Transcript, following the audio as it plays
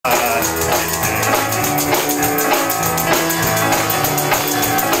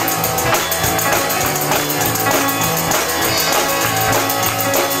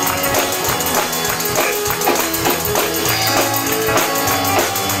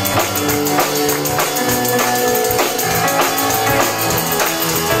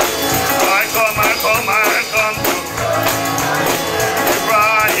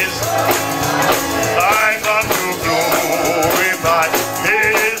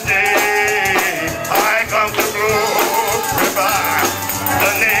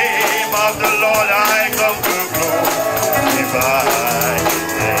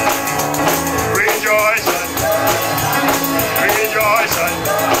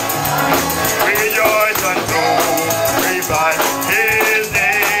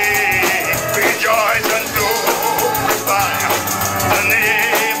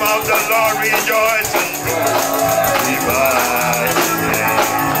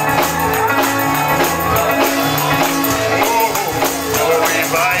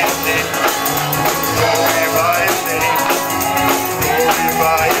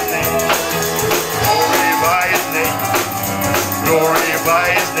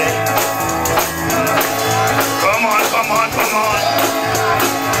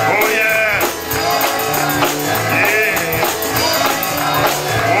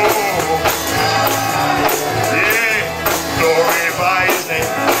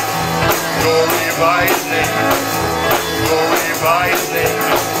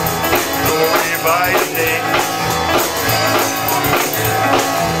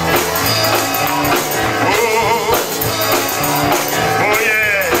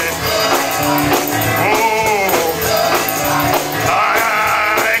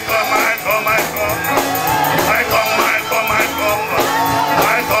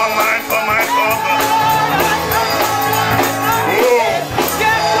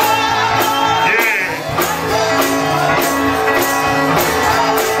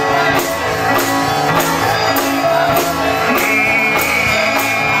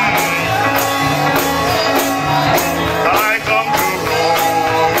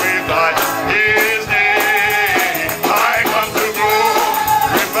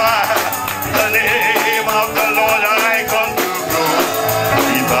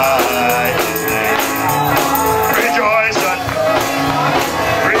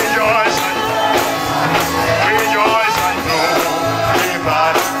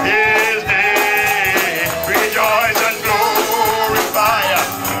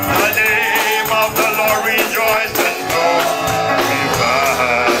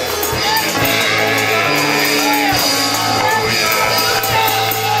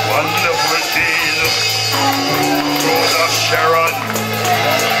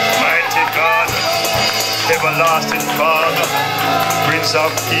everlasting Father, Prince of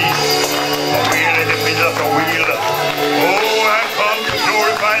Peace, a wheel in the middle of a wheel. Oh, I come to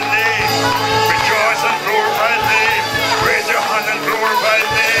glorify His name, rejoice and glorify His name, raise your hand and glorify His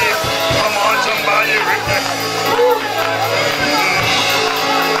name. Come on, somebody, reflect.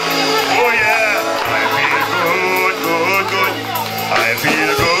 Oh yeah, I feel good, good, good. I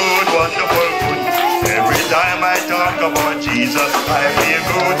feel good, wonderful, good. Every time I talk about Jesus, I feel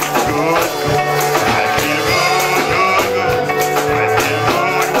good, good, good. I feel good, good, good. I feel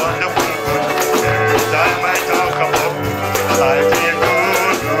good, wonderful, good. Every time I talk about, I feel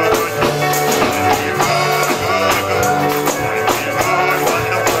good, good. I feel good, good, good. I feel good,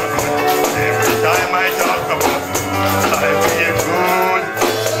 wonderful, good. Every time I talk about, I feel good,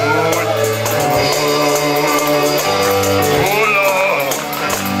 good, good. Oh Lord,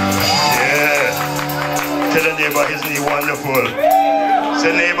 yeah. Tell the neighbor, isn't He wonderful?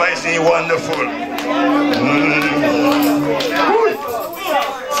 Say, neighbor, isn't He wonderful?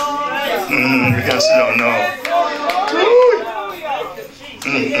 You can sit down now.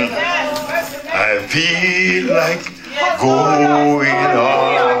 I feel like going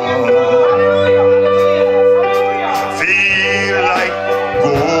on. I feel like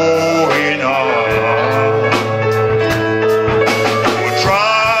going on. When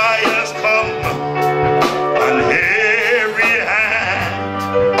trials come on every hand,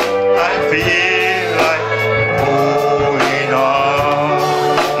 I feel like going on.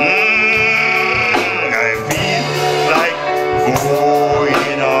 I feel like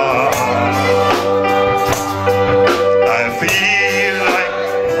going on. I feel like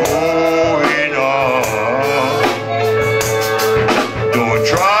going on. Don't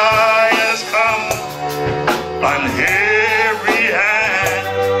trials come on every hand,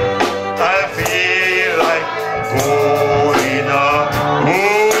 I feel like going on.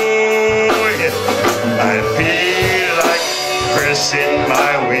 Oh yeah, I feel like pressing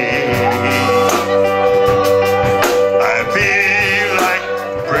my way. I feel like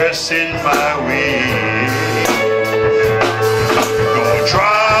pressing my way. Don't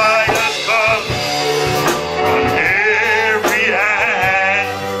try to come on every hand,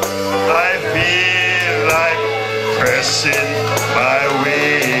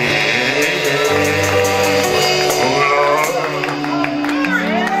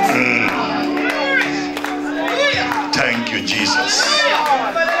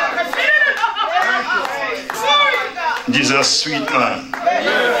 Jesus, sweet man.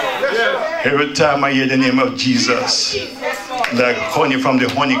 Every time I hear the name of Jesus, like honey from the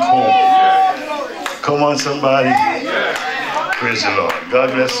honeycomb. Come on, somebody. Praise the Lord.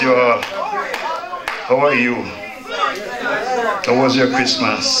 God bless you all. How are you? How was your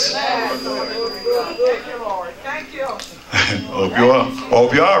Christmas? Hope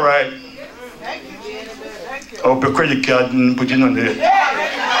you're all right. Hope your credit card didn't put it on there.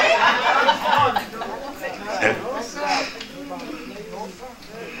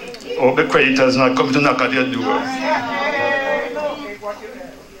 Hope the creditors not come to knock at your door.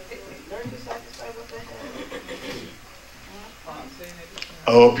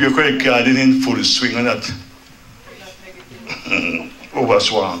 I hope your credit card is in full swing on that.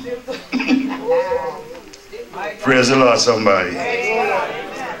 Overswarm. Praise the Lord, somebody.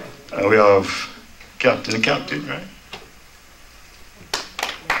 And we have captain, right?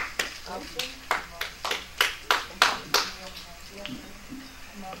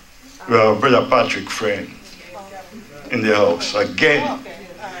 We have Brother Patrick, friend, in the house. Again,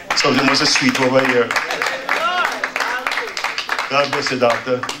 something was sweet over here. God bless you,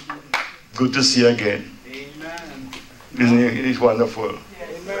 Doctor. Good to see you again. Isn't he? He's wonderful.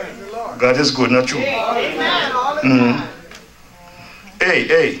 God is good, not true?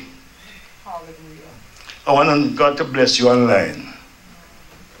 Hey. I want God to bless you online.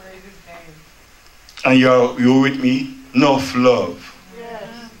 And you're with me. Enough love.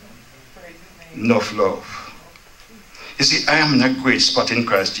 Enough love. You see, I am in a great spot in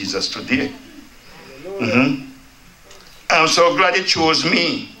Christ Jesus today. I'm so glad he chose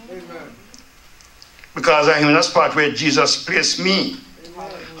me. Because I am in a spot where Jesus placed me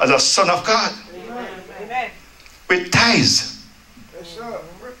as a son of God. With ties.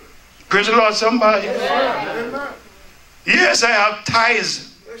 Praise the Lord, somebody. Yes, I have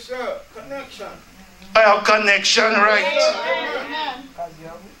ties. I have connection, right?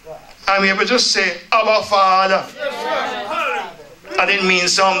 I'm able to say, Abba Father. And it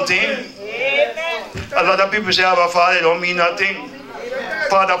means something. A lot of people say, Abba Father, it don't mean nothing.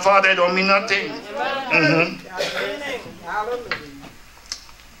 Father, it don't mean nothing.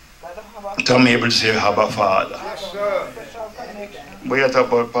 So I'm able to say, Abba Father. But you talk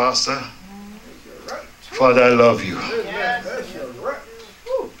about Pastor. Father, I love you.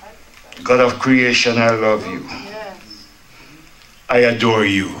 God of creation, I love you. I adore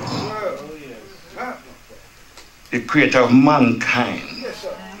you. The creator of mankind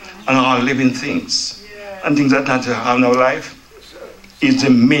and all living things and things that not have no life is the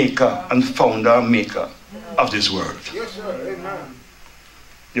maker and founder and maker of this world.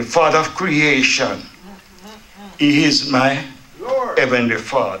 The Father of creation. He is my heavenly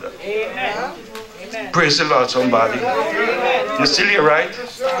Father. Praise the Lord, somebody. You still here, right?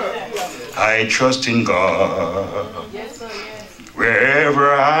 I trust in God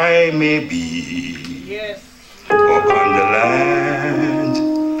wherever I may be, upon the land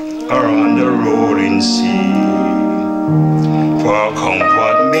or on the rolling sea, for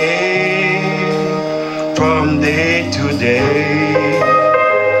comfort me from day to day.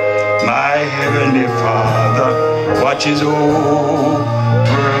 My heavenly Father watches over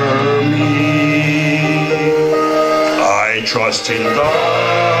me. I trust in God.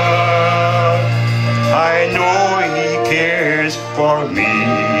 I know He cares for me.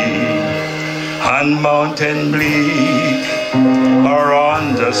 On mountain bleak or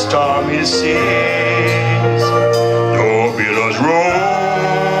on the stormy seas, no billows roll,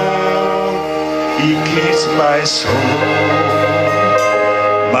 He keeps my soul.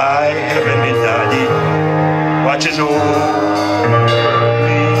 My heavenly Daddy watches over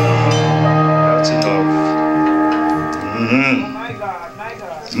me. That's enough.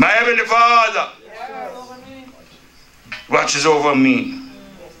 My heavenly Father watches over me.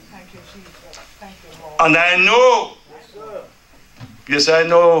 And I know, yes, I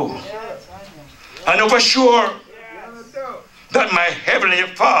know for sure that my heavenly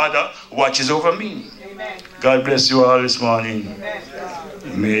Father watches over me. God bless you all this morning.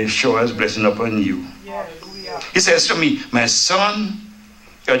 May He show His blessing upon you. He says to me, my son,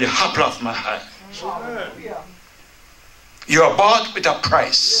 you're the apple of my eye. You are bought with a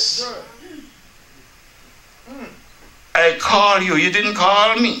price. I call you, you didn't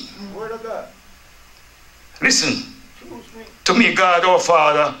call me. Listen, to me, God, our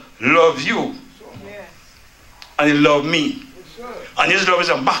Father, loves you. And He loves me. And His love is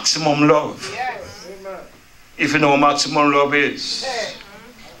a maximum love. If you know what maximum love is,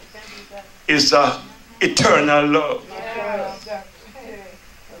 it's an eternal love.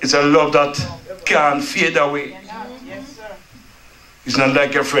 It's a love that can't fade away. It's not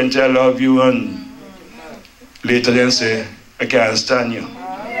like your friend, I love you, and Later then say, I can't stand you.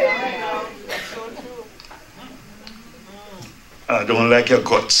 I don't like your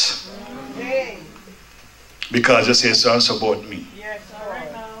guts. Because you say so and so about me.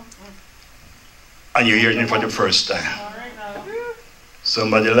 And you're hearing it for the first time.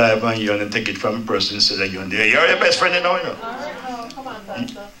 Somebody lie on you and take it from a person instead of you. And you're your best friend, you know.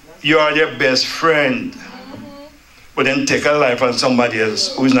 You are their best friend. But then take a life on somebody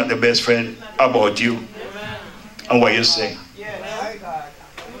else who is not the best friend about you and what you say.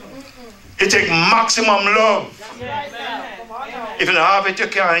 It takes maximum love. If you don't have it, you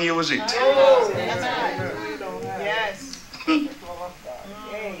can't use it.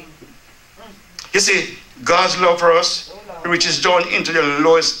 You see, God's love for us reaches down into the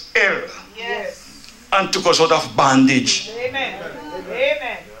lowest hell and took us out of bondage.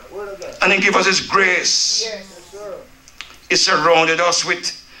 And He gave us His grace. He surrounded us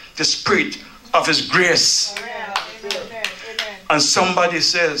with the spirit of His grace. And somebody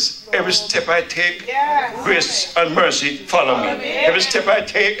says, every step I take, grace and mercy follow me. Every step I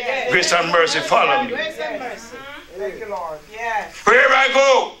take, grace and mercy follow me. Wherever I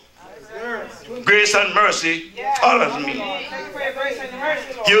go, grace and mercy follows me.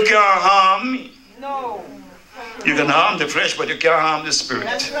 You can't harm me. You can harm the flesh, but you can't harm the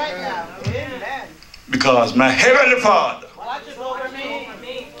spirit. Because my heavenly Father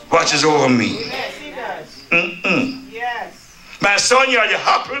watches over me. My son, you are the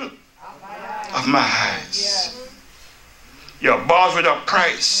apple of my eyes. You're bought with a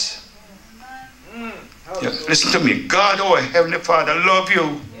price. Listen to me. God, our heavenly Father, love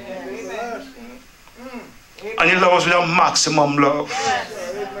you. And He loves us with a maximum love.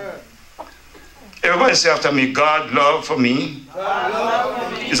 Everybody say after me, God love for me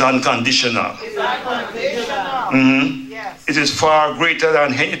is unconditional. It is far greater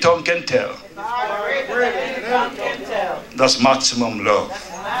than any tongue can tell. That's maximum love.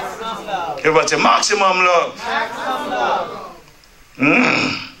 Everybody say maximum love.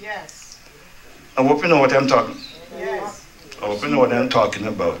 I hope you know what I'm talking. I hope you know what I'm talking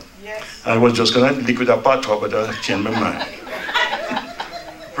about. I was just going to liquid a pot up, but I changed my mind.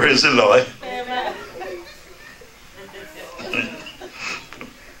 Praise the Lord.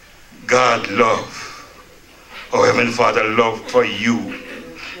 God love, our Heavenly Father love for you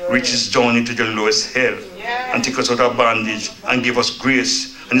reaches down into the lowest hell and take us out of bondage and give us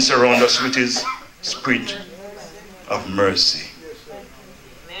grace and He surrounds us with His spirit of mercy.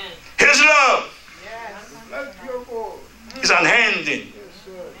 His love is unending.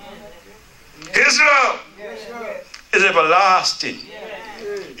 His love is everlasting.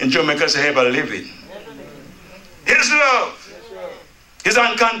 In Jamaica, say ever living. His love is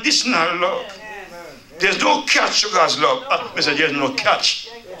unconditional love. There's no catch to God's love. I said there's no catch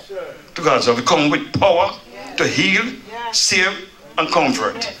to God's love. It comes with power to heal, save, and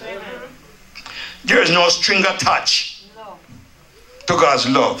comfort. There is no string attached to God's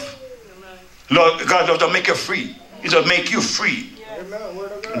love. God's love doesn't make you free. It doesn't make you free.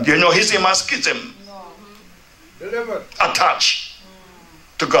 You know His name has schism attached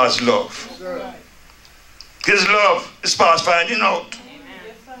to God's love. His love is past finding out.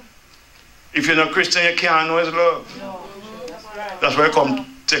 If you're not Christian, you can't know His love. That's why I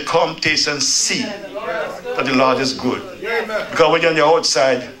come, taste and see that the Lord is good. Because when you're on the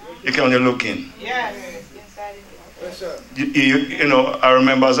outside, you can only look in. You know, I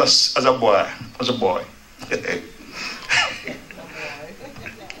remember as a boy.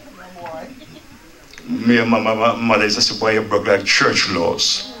 Me and my mother used to say, boy, you broke like church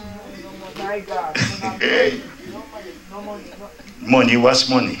laws. Money was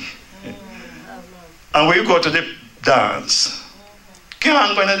money. And when you go to the dance,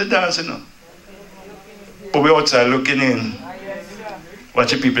 can't go to the dance, you know. But we're outside looking in,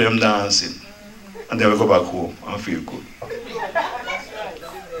 watching people them dancing. And then we go back home and feel good.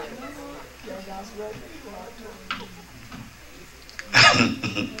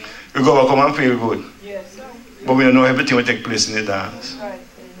 We go back home and feel good. But we don't know everything will take place in the dance.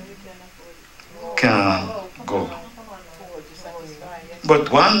 Can't go. But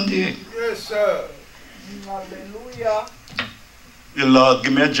one day, the Lord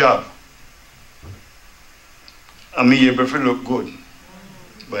give me a job. And me able to look good.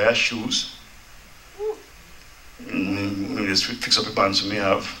 Buy her shoes. Just fix up the pants me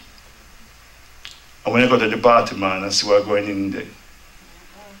have. And when I go to the party, man, I see what's going in there.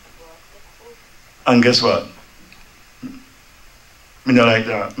 And guess what? Me not like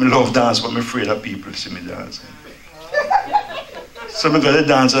that. Me love dance, but I'm afraid that people see me dancing. So I go to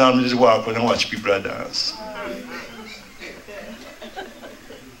dance and I just walk around and watch people dance.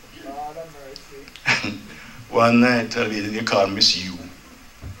 One night, a lady, they called Miss U.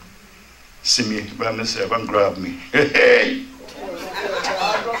 See me by myself and grab me. Hey!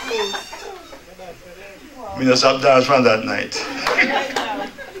 Me not stop dance from that night.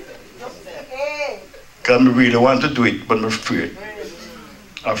 Because I really want to do it, but I'm afraid.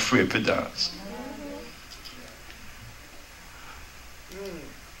 I'm afraid to dance.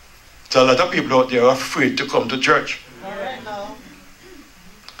 So a lot of people out there are afraid to come to church.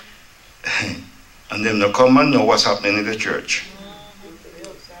 And then they come and know what's happening in the church.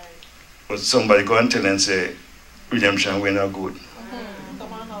 But somebody go and tell and say, redemption, we're not good.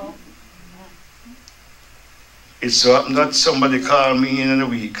 It's so happened that somebody called me in a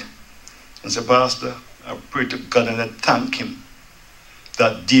week and said, Pastor, I pray to God and I thank him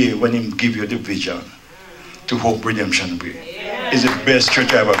that day when he give you the vision to Hope Redemption Way. It's the best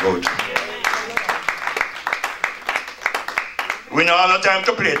church I ever go to. We don't have no time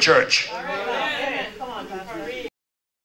to play church.